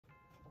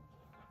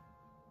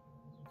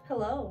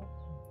Hello,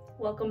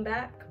 welcome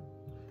back.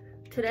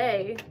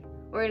 Today,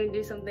 we're gonna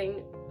do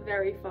something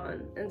very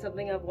fun and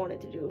something I've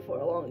wanted to do for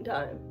a long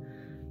time.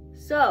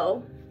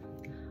 So,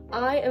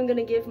 I am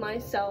gonna give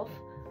myself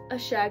a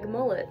shag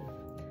mullet.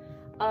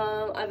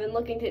 I've been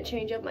looking to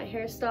change up my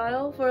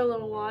hairstyle for a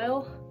little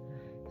while,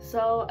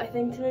 so I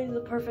think today's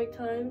the perfect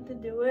time to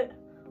do it.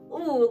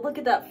 Ooh, look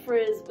at that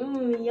frizz,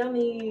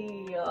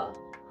 yummy.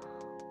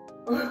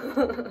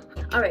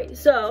 Alright,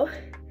 so,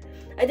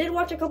 I did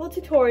watch a couple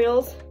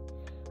tutorials,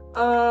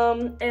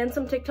 and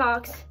some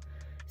TikToks,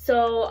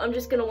 so I'm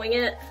just gonna wing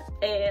it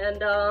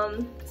and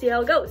see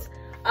how it goes.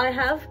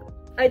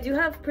 I do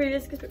have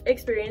previous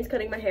experience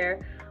cutting my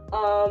hair.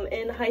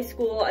 In high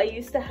school, I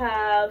used to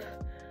have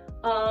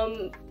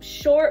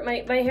short,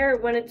 my hair,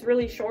 when it's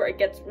really short, it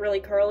gets really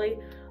curly,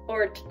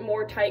 or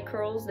more tight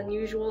curls than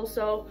usual.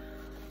 So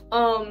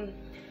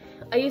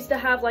I used to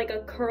have like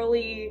a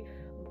curly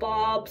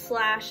bob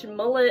 /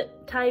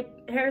 mullet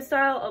type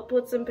hairstyle. I'll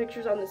put some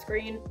pictures on the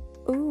screen.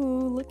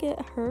 Ooh, look at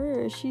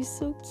her. She's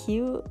so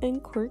cute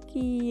and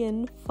quirky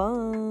and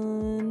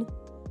fun.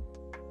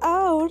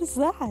 Oh, what is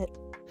that?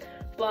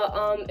 But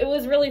it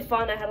was really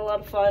fun. I had a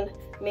lot of fun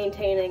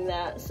maintaining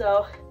that.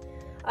 So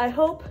I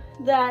hope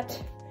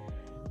that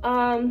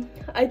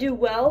I do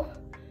well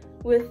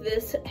with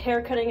this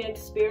haircutting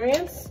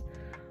experience.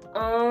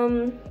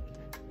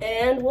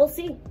 And we'll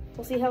see.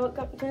 We'll see how it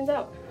turns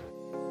out.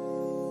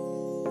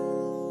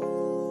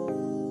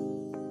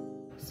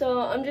 So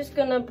I'm just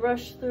gonna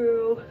brush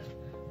through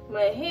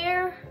my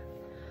hair.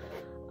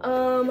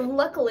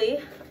 Luckily,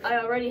 I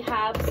already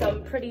have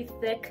some pretty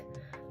thick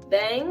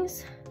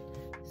bangs,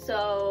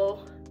 so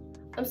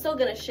I'm still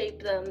gonna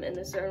shape them in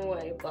a certain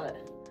way, but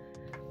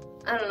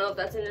I don't know if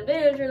that's an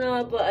advantage or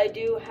not, but I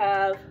do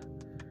have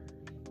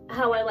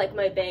how I like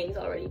my bangs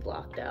already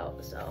blocked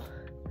out, so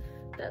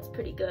that's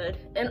pretty good.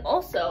 And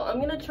also, I'm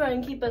gonna try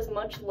and keep as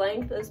much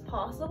length as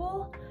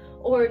possible,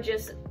 or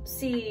just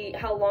see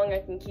how long I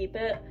can keep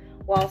it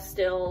while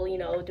still, you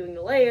know, doing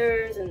the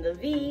layers and the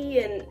V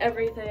and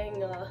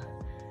everything.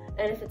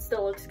 And if it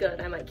still looks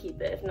good, I might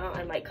keep it. If not,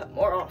 I might cut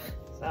more off.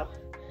 So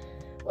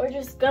we're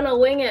just gonna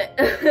wing it.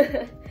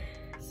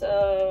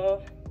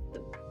 So,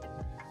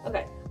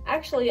 okay.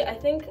 Actually, I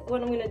think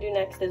what I'm gonna do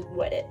next is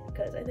wet it,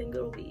 because I think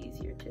it'll be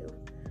easier to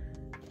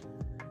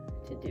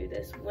do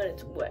this when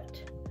it's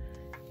wet.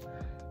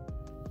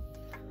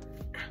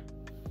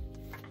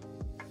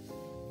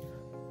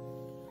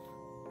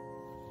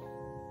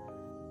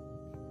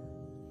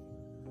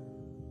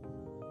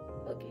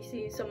 Look, you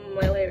see some of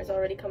my layers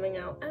already coming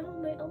out. Ow,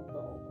 my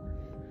elbow.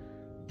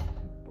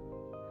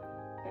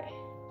 Okay.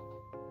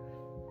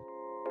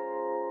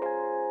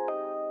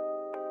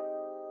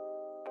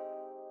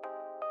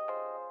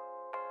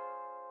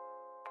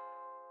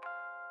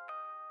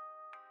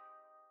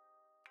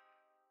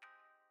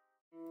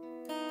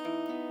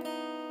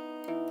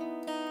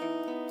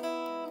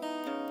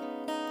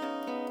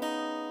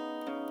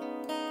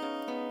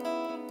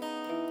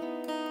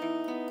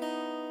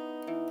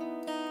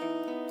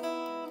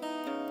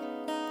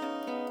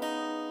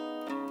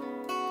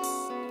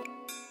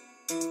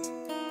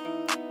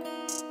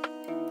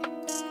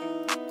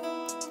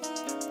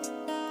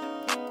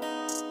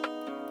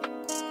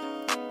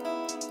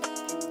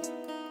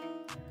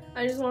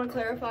 I just want to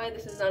clarify,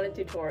 this is not a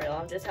tutorial.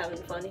 I'm just having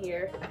fun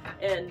here.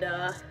 And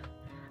I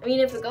mean,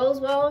 if it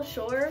goes well,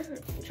 sure,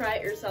 try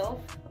it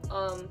yourself.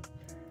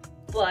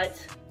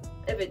 But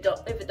if it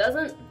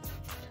doesn't,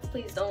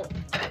 please don't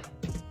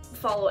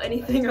follow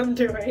anything I'm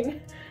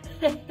doing.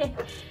 Okay,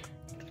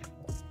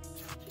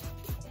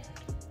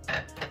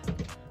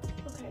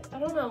 I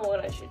don't know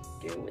what I should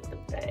do with the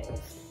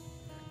bangs.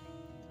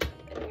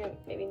 I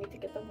maybe need to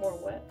get them more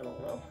wet. I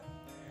don't know.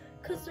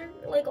 Cause they're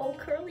like all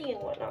curly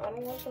and whatnot. I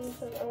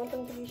want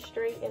them to be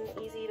straight and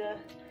easy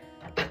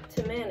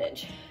to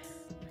manage.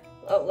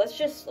 Oh, let's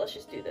just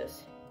do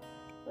this.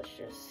 Let's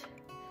just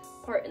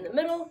part in the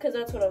middle, because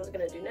that's what I was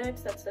gonna do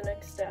next. That's the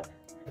next step.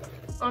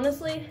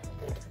 Honestly,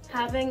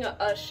 having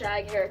a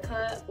shag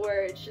haircut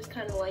where it's just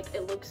kind of like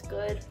it looks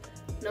good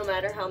no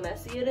matter how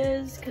messy it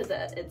is, because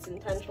it's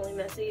intentionally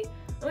messy,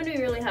 I'm gonna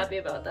be really happy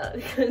about that,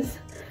 because,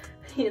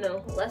 you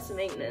know, less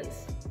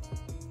maintenance.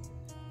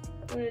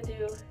 I'm gonna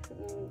do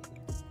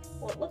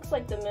what looks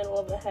like the middle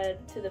of the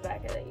head to the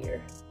back of the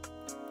ear.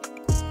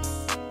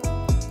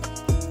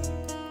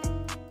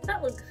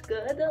 That looks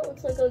good. That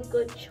looks like a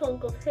good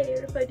chunk of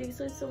hair if I do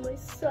so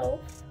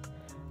myself.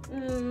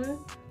 Look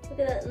at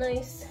that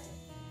nice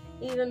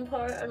even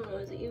part. I don't know,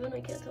 is it even?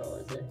 I can't tell,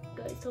 is it?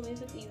 Guys, tell me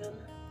if it's even.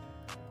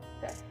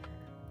 Okay.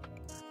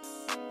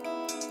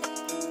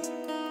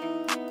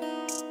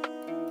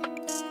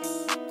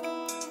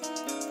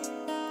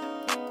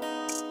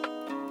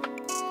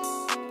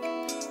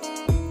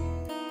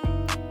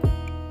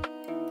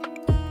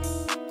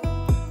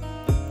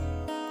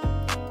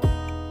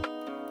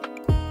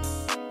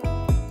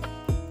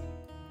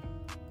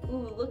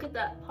 Look at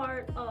that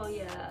part. Oh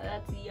yeah,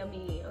 that's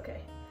yummy.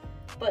 Okay,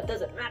 but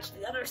does it match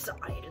the other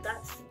side?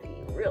 That's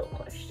the real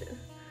question.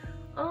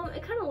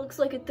 It kind of looks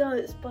like it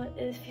does, but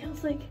it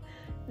feels like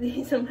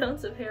these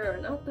amounts of hair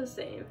are not the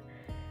same.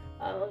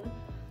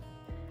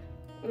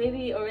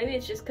 Maybe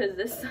it's just because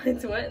this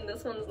side's wet and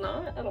this one's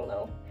not. I don't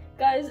know.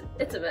 Guys,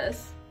 it's a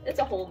mess. It's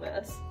a whole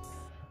mess.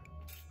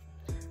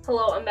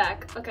 Hello, I'm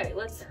back. Okay,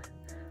 let's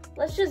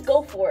just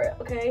go for it,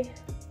 okay?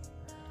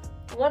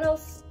 What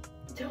else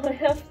do I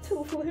have to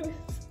lose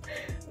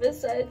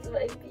besides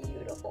my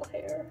beautiful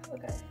hair?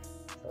 Okay,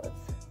 so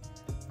let's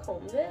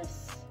comb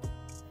this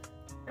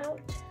out.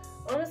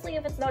 Honestly,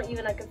 if it's not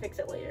even, I can fix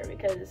it later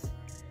because,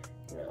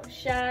 you know,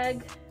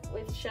 shag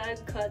with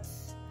shag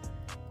cuts,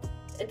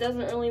 it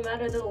doesn't really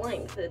matter the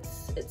length.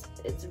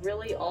 It's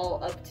really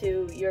all up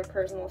to your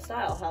personal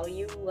style, how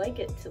you like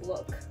it to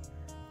look.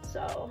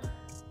 So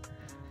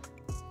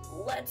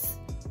let's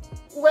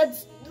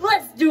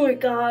do it,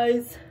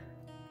 guys.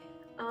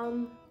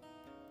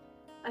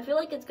 I feel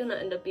like it's gonna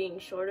end up being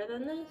shorter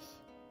than this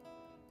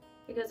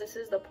because this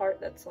is the part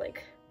that's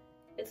like,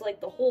 it's like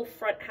the whole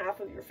front half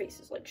of your face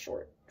is like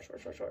short.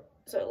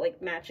 So it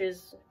like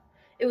matches,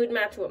 it would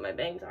match what my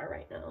bangs are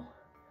right now.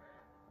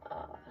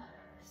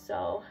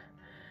 So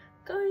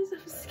guys,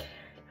 I'm scared.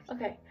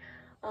 Okay,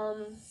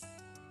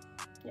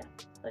 yeah,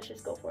 let's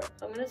just go for it.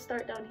 I'm gonna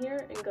start down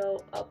here and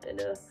go up in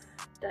a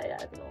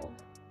diagonal.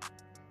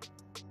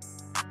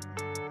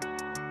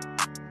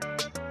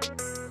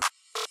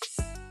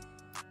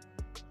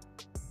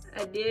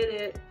 I did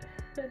it.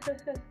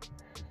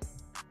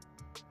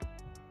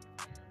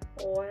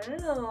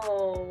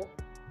 Wow,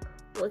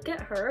 look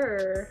at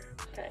her.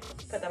 Okay,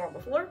 put that on the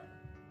floor.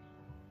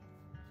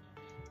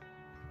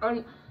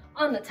 On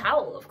the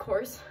towel, of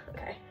course.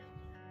 Okay.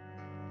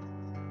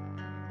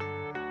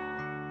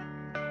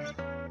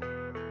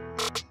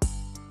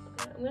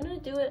 I'm gonna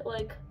do it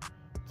like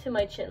to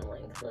my chin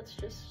length. Let's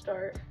just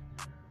start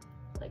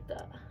like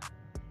that.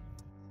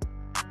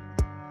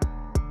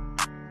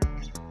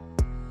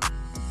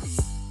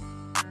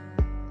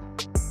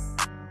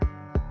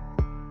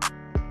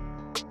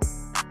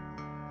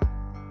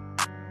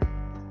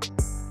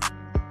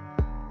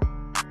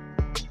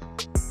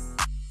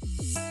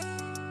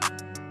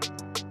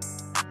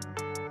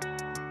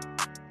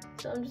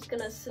 So I'm just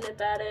gonna snip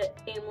at it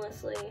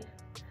aimlessly.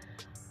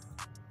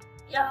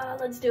 Yeah,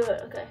 let's do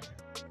it, okay.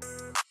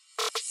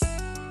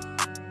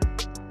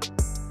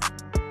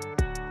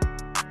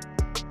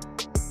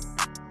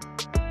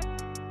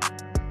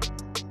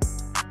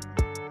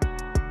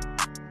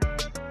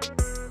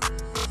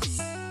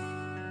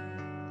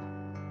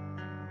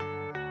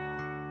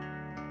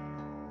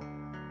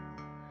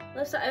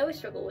 Left side, I always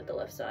struggle with the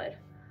left side.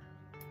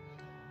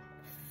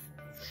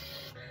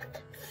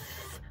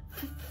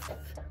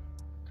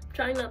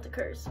 Trying not to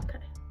curse, okay,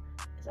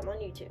 because I'm on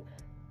YouTube.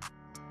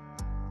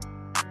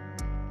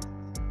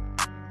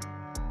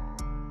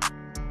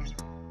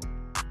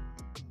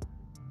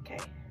 Okay,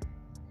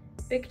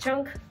 big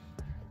chunk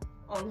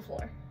on the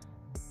floor.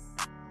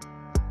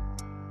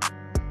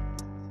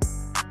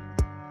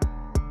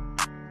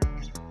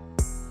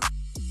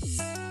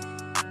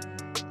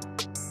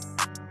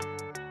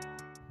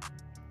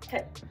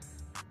 Okay,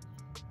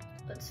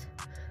 let's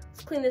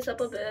clean this up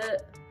a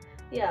bit.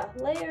 Yeah,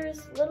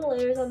 layers, little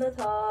layers on the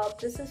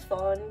top. This is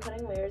fun.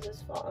 Cutting layers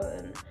is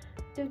fun.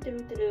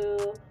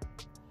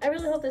 I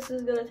really hope this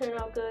is gonna turn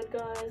out good,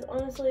 guys.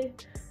 Honestly,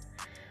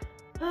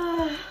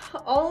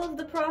 all of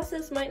the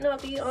process might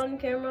not be on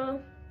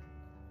camera.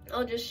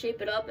 I'll just shape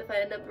it up if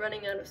I end up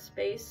running out of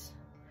space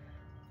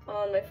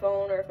on my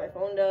phone, or if my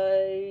phone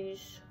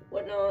dies,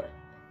 whatnot.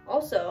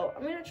 Also,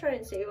 I'm gonna try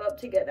and save up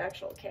to get an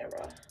actual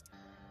camera.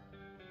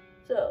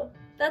 So,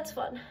 that's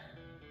fun.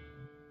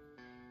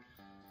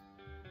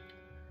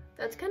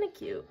 That's kind of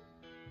cute.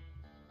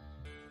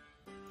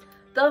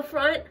 The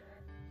front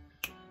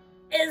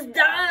is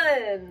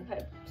done!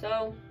 Okay,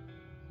 so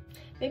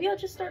maybe I'll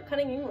just start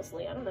cutting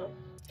aimlessly, I don't know.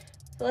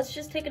 So let's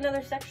just take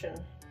another section.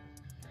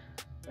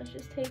 Let's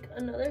just take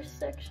another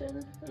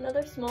section,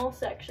 another small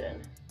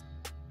section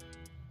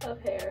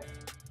of hair,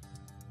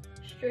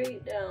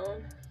 straight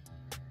down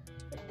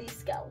the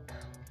scalp.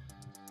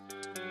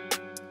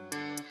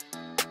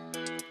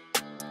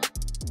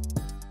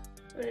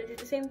 I'm gonna do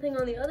the same thing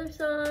on the other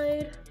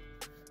side.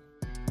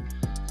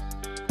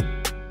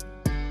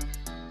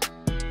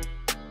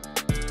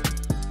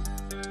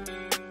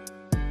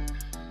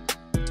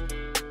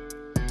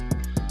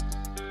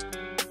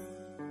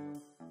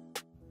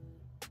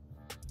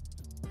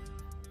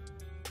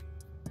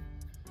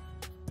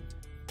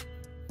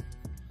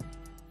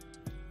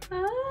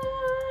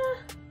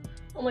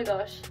 Oh my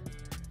gosh.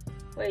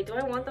 Wait, do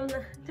I want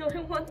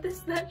this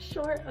that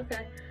short?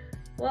 Okay.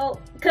 Well,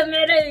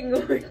 committing!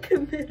 We're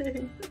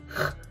committing.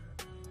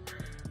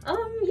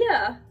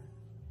 Yeah.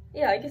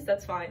 Yeah, I guess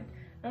that's fine.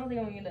 I don't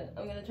think I'm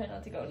gonna try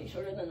not to go any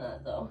shorter than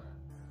that though.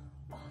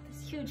 Oh,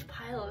 this huge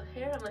pile of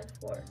hair on my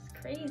floor. It's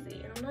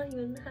crazy, and I'm not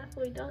even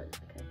halfway done.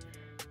 Okay.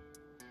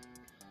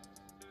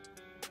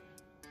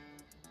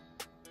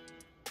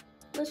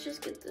 Let's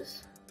just get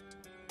this.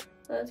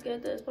 Let's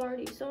get this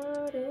party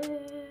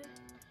started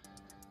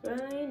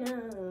right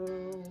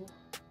now.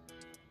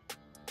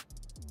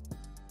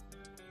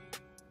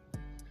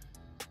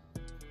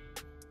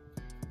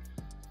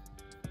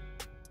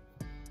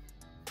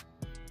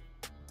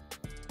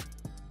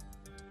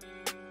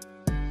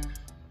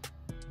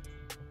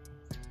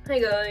 Hi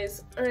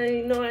guys,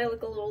 I know I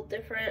look a little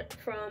different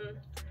from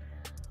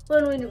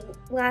when we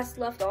last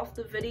left off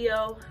the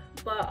video,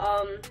 but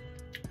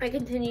I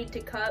continued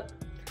to cut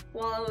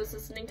while I was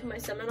listening to my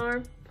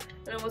seminar,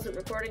 and I wasn't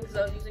recording because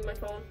I was using my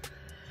phone.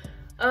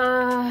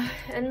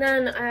 And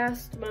then I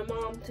asked my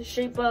mom to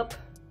shape up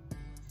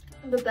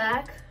the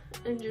back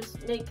and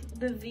just make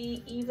the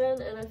V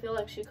even, and I feel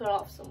like she cut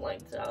off some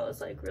length, and I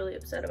was like really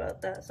upset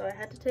about that, so I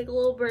had to take a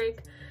little break,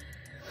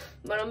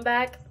 but I'm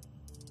back.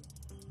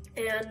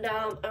 And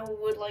I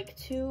would like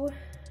to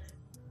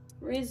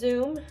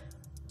resume.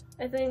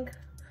 I think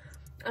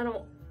I'm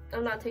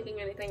not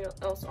taking anything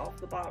else off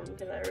the bottom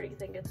because I already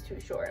think it's too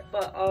short,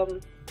 but I'm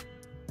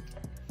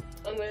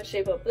gonna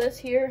shape up this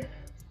here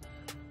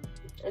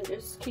and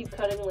just keep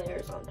cutting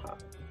layers on top.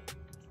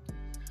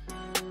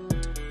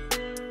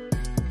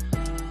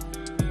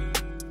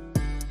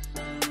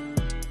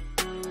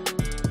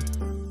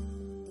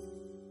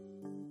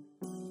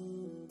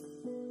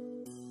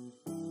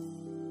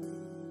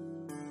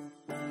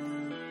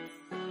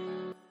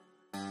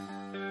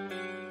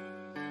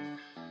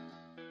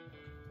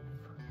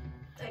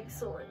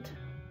 Excellent.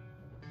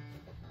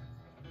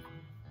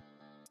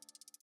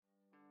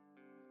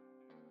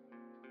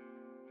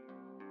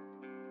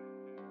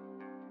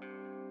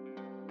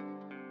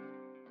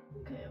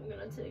 Okay, I'm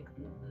gonna take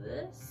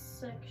this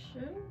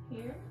section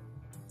here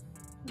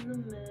in the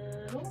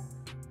middle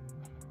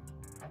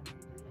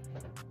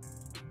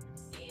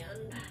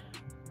and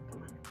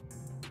come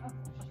on,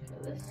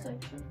 okay, this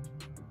section.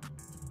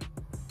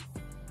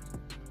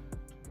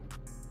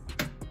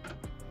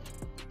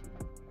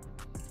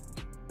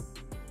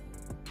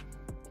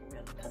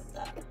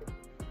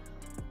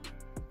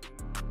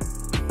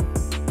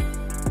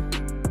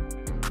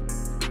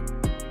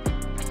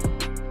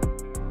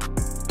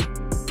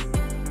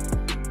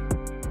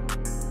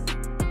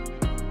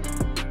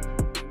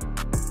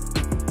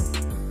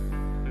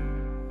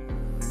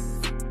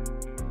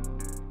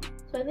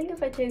 So I think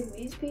if I take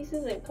these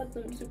pieces and cut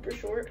them super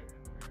short,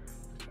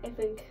 I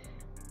think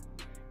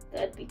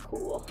that'd be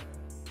cool.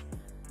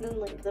 And then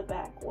leave the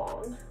back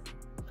long.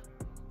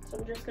 So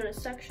I'm just gonna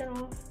section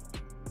off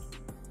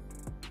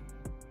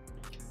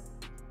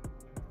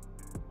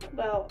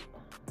about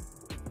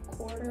a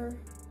quarter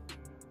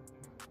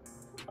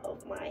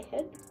of my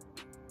head.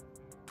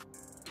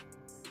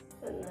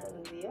 And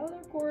then the other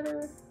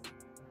quarter,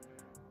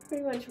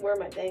 pretty much where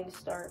my bangs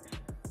start.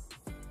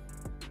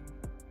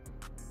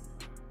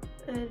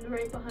 And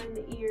right behind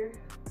the ear,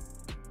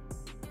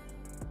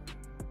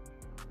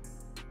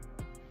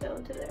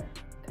 down to there.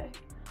 Okay.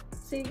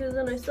 See, because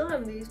then I still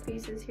have these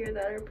pieces here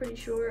that are pretty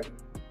short,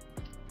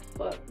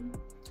 but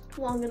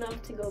long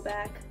enough to go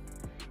back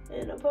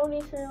in a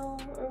ponytail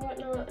or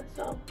whatnot,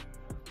 so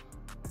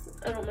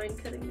I don't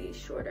mind cutting these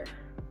shorter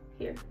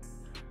here.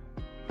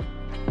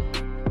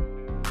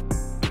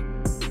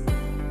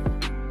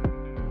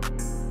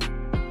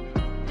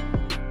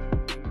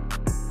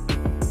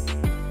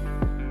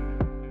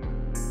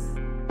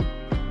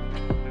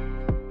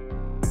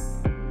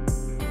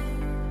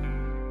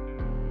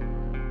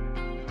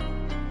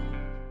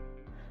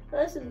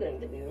 This is going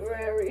to be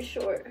very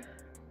short.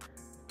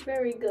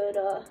 Very good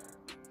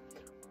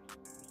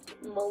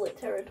mullet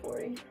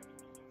territory.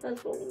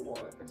 That's what we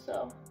want.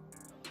 So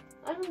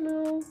I don't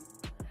know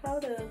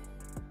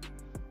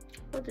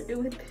what to do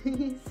with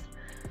these.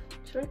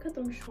 Should I cut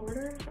them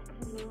shorter?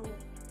 I don't know.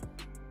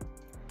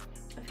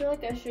 I feel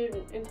like I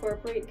should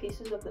incorporate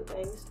pieces of the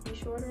bangs to be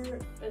shorter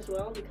as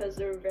well because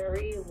they're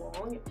very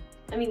long.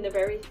 I mean, they're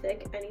very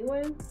thick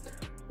anyway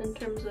in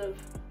terms of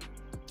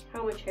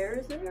how much hair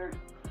is there.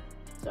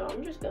 So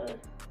I'm just gonna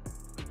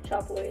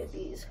chop away at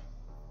these.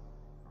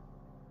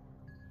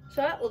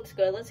 So that looks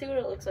good. Let's see what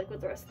it looks like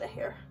with the rest of the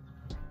hair.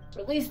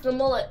 Release the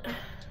mullet.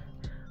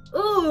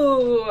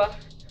 Ooh!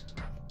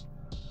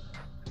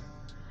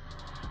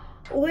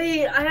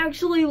 Wait, I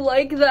actually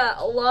like that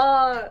a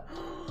lot.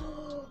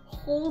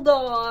 Hold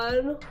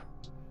on.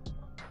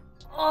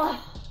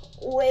 Oh,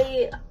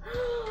 wait.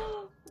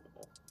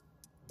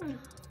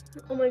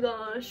 Oh my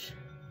gosh.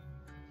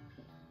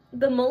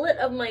 The mullet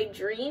of my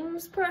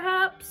dreams,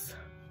 perhaps?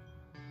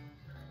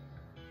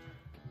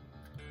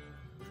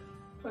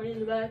 Right in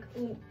the back.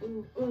 Ooh,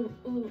 ooh, ooh,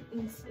 ooh,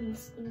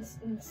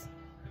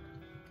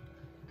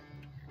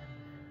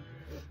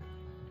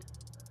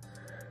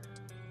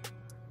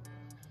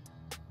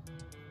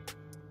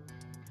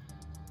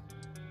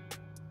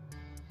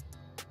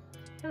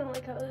 I don't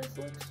like how this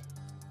looks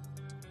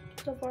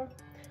so far.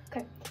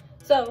 Okay,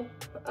 so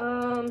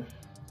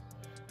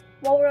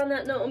while we're on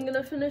that note, I'm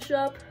gonna finish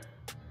up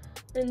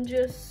and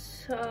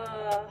just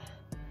I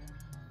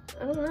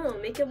don't know,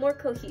 make it more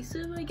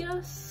cohesive, I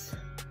guess.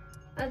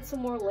 Add some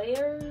more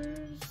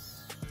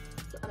layers.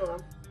 I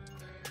don't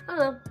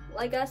know.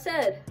 Like I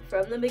said,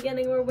 from the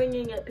beginning, we're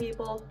winging it,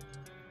 people.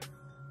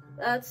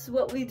 That's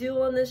what we do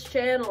on this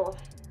channel.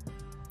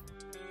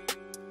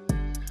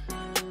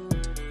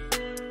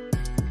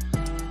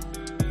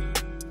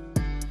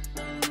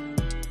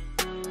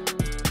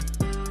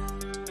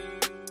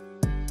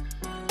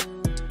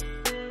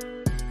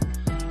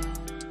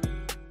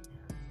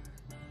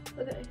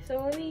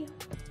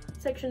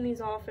 section these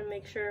off and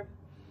make sure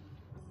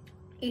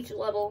each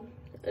level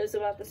is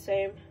about the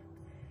same.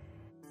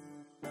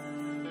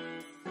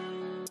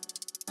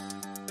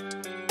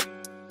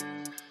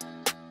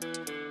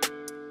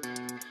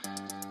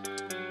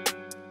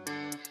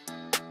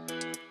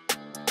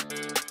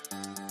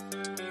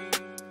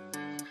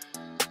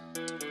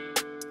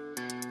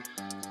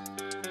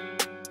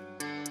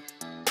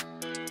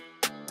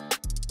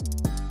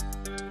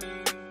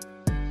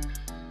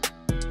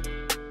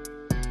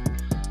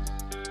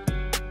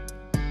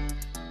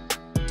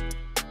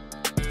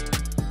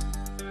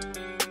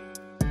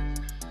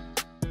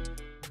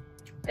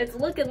 It's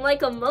looking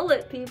like a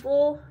mullet,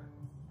 people.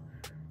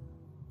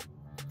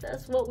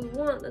 That's what we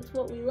want. That's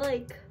what we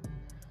like.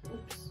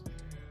 Oops.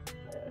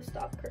 I gotta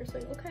stop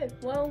cursing. Okay,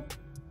 well,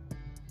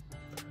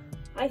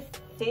 I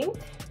think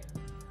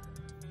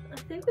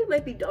we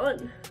might be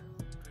done.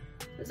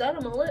 Is that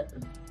a mullet?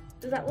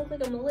 Does that look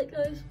like a mullet,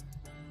 guys?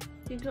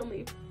 You tell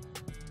me.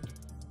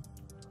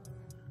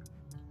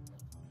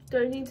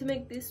 Do I need to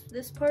make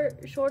this part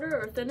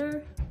shorter or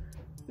thinner?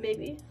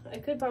 Maybe. I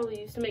could probably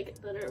use to make it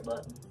thinner,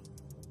 but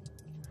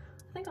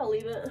I think I'll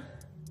leave it.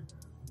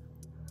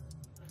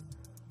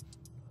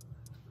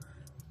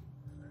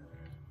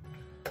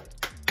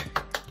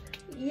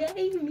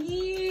 Yay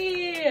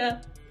me!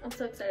 I'm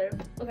so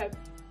excited. Okay,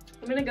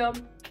 I'm gonna go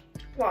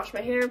wash my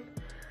hair,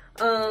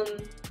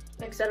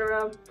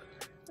 etc.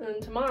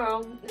 And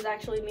tomorrow is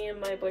actually me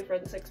and my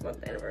boyfriend's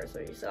 6-month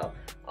anniversary, so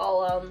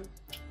I'll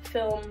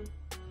film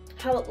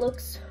how it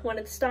looks when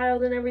it's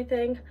styled and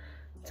everything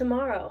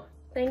tomorrow.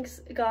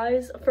 Thanks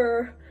guys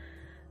for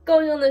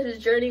going on this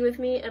journey with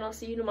me, and I'll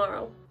see you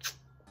tomorrow.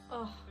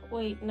 Oh,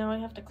 wait, now I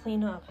have to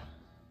clean up.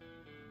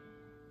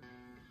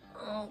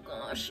 Oh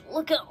gosh,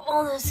 look at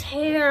all this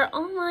hair.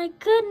 Oh my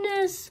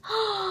goodness.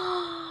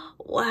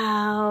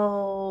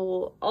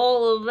 Wow,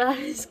 all of that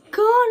is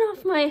gone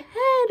off my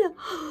head.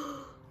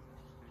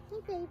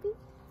 Hey, baby.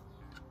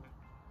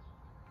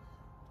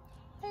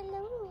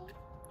 Hello.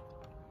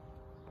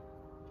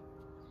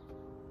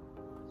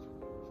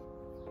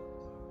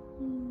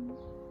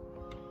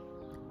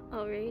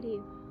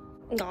 Alrighty.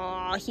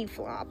 Aw, he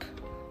flop.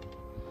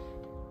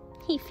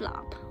 He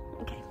flop.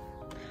 Okay.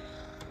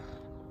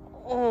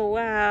 Oh,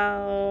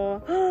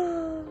 wow.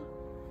 Oh,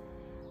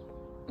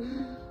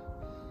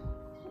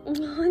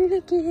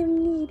 look at him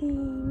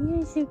kneading.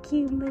 You're so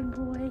cute, my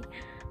boy.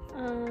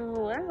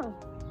 Oh, wow.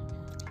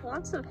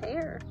 Lots of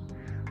hair.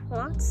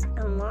 Lots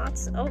and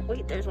lots. Oh,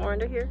 wait, there's more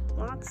under here.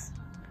 Lots.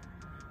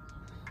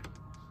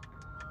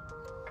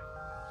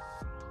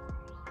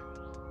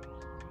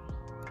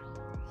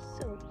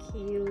 So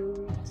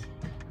cute.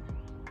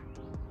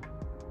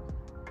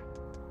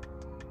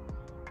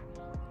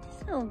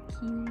 So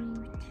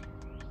cute.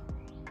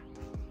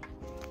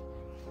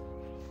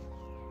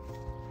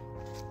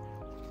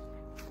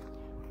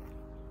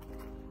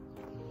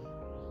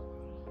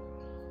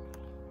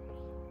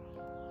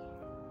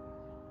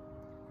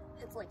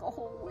 It's like a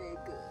whole wig.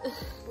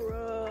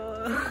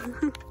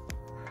 Bruh.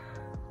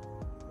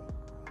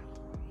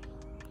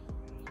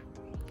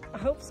 I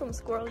hope some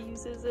squirrel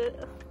uses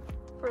it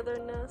for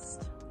their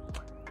nest.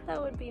 That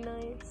would be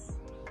nice.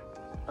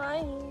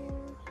 Bye.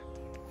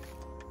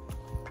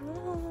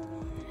 Bye.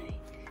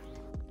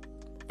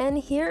 And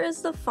here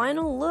is the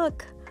final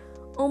look.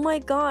 Oh my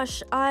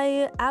gosh,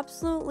 I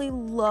absolutely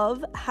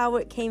love how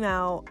it came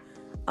out.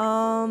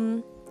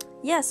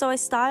 Yeah, so I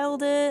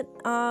styled it.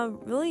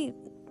 Really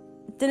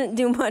didn't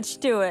do much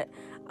to it.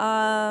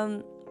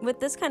 With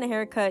this kind of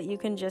haircut, you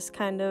can just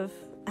kind of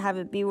have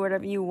it be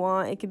whatever you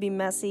want. It could be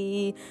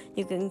messy,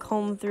 you can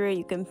comb through it,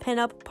 you can pin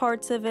up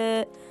parts of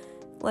it.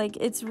 Like,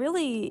 it's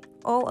really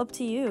all up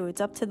to you.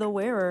 It's up to the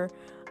wearer.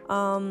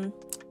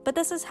 But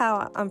this is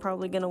how I'm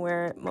probably gonna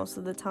wear it most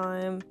of the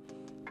time.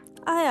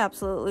 I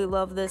absolutely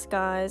love this,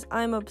 guys.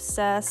 I'm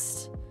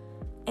obsessed.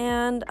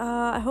 And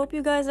I hope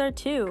you guys are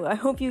too. I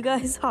hope you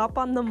guys hop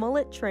on the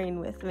mullet train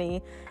with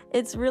me.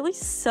 It's really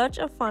such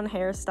a fun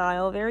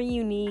hairstyle, very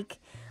unique,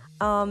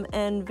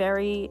 and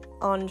very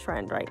on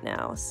trend right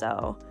now.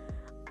 So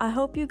I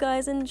hope you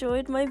guys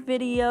enjoyed my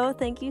video.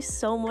 Thank you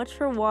so much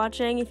for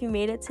watching. If you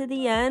made it to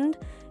the end,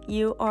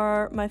 you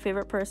are my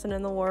favorite person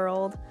in the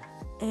world.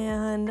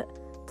 And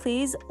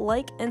please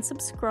like and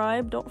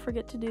subscribe. Don't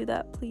forget to do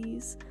that,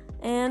 please.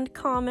 And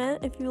comment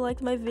if you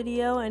liked my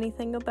video,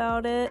 anything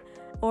about it,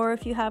 or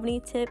if you have any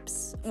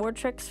tips or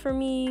tricks for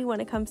me when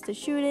it comes to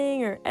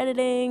shooting or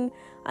editing.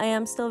 I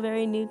am still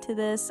very new to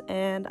this,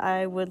 and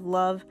I would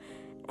love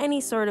any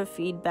sort of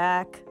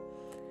feedback.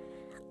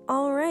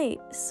 Alright,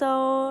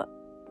 so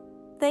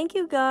thank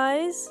you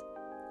guys.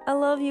 I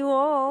love you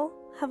all.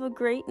 Have a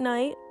great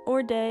night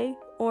or day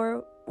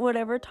or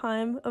whatever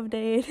time of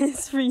day it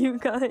is for you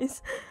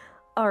guys.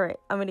 Alright,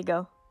 I'm gonna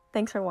go.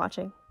 Thanks for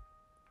watching.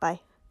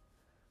 Bye.